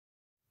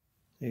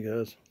Hey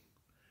guys,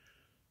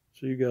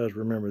 so you guys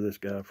remember this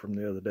guy from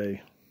the other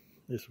day?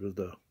 This was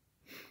the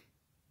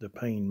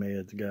pain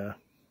meds guy.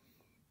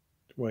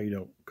 That's why you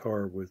don't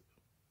carve with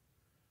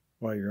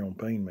while you're on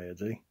pain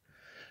meds, eh?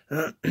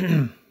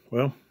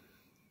 Well,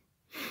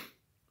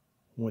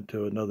 went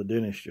to another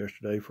dentist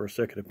yesterday for a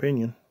second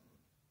opinion,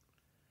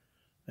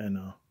 and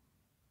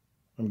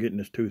I'm getting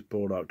this tooth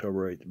pulled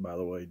October 8th, by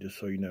the way, just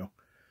so you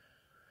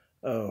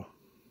know.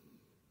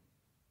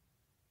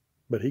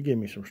 But he gave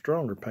me some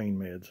stronger pain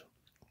meds.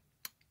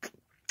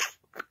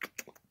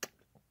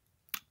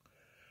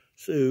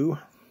 So,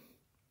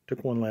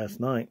 took one last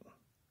night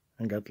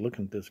and got to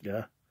looking at this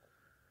guy,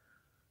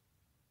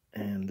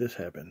 and this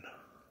happened.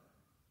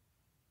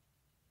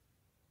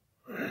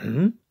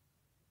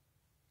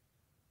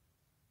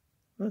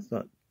 That's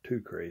not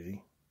too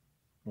crazy.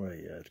 Well,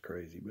 yeah, it's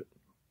crazy, but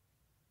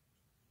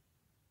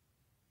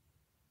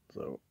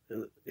so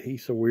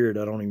he's so weird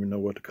I don't even know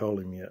what to call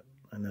him yet,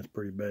 and that's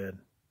pretty bad.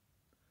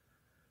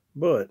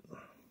 But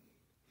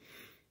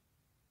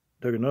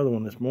took another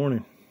one this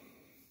morning.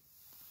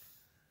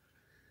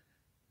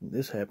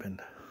 This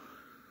happened.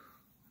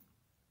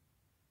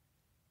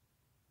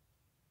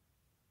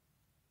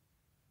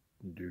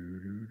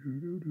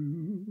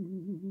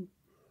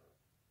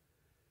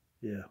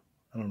 Yeah,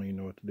 I don't even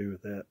know what to do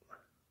with that.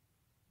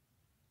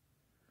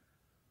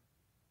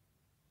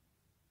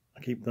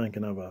 I keep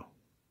thinking of a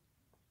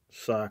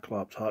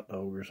Cyclops hot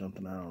dog or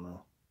something. I don't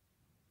know.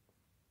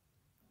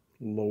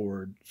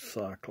 Lord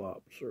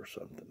Cyclops or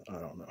something. I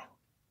don't know.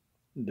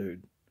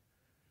 Dude,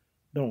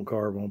 don't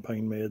carve on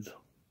pain meds.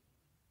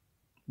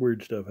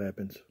 Weird stuff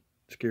happens.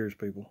 It scares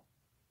people.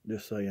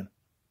 Just saying.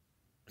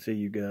 See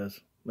you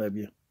guys. Love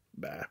you.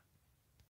 Bye.